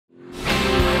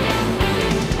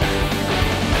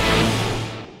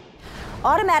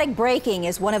Automatic braking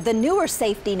is one of the newer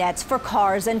safety nets for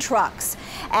cars and trucks.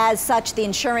 As such, the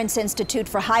Insurance Institute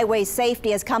for Highway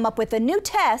Safety has come up with a new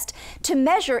test to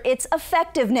measure its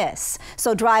effectiveness,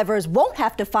 so drivers won't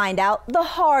have to find out the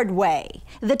hard way.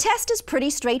 The test is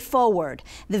pretty straightforward.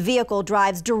 The vehicle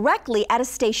drives directly at a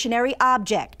stationary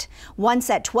object, once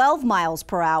at 12 miles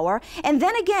per hour and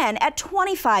then again at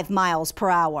 25 miles per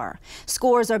hour.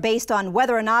 Scores are based on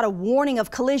whether or not a warning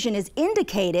of collision is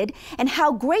indicated and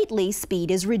how greatly speed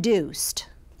is reduced.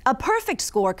 A perfect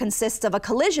score consists of a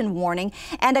collision warning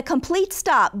and a complete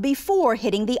stop before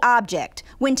hitting the object,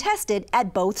 when tested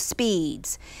at both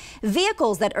speeds.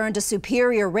 Vehicles that earned a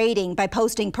superior rating by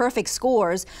posting perfect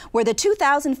scores were the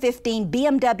 2015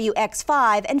 BMW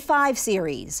X5 and 5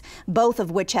 Series, both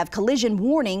of which have collision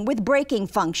warning with braking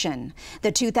function,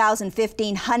 the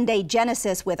 2015 Hyundai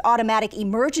Genesis with automatic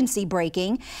emergency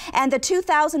braking, and the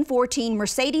 2014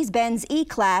 Mercedes-Benz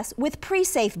E-Class with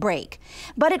pre-safe brake.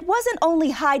 But it wasn't only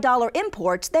high-dollar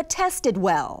imports that tested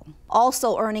well.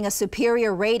 Also earning a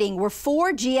superior rating were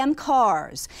 4 GM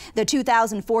cars, the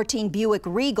 2014 Buick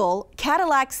Regal,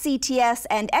 Cadillac CTS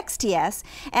and XTS,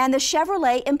 and the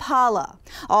Chevrolet Impala.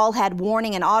 All had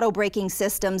warning and auto braking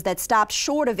systems that stopped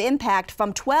short of impact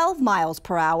from 12 miles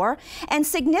per hour and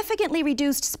significantly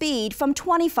reduced speed from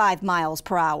 25 miles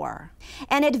per hour.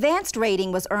 An advanced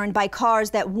rating was earned by cars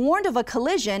that warned of a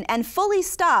collision and fully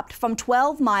stopped from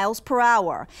 12 miles per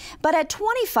hour, but at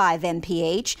 25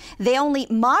 mph, they only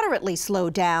moderately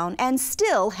slowed down and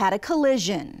still had a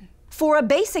collision. For a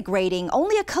basic rating,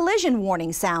 only a collision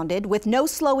warning sounded with no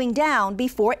slowing down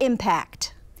before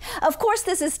impact. Of course,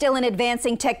 this is still an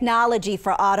advancing technology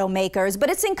for automakers, but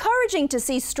it's encouraging to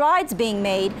see strides being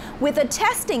made with a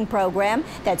testing program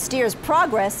that steers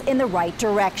progress in the right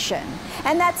direction.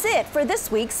 And that's it for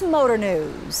this week's Motor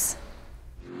News.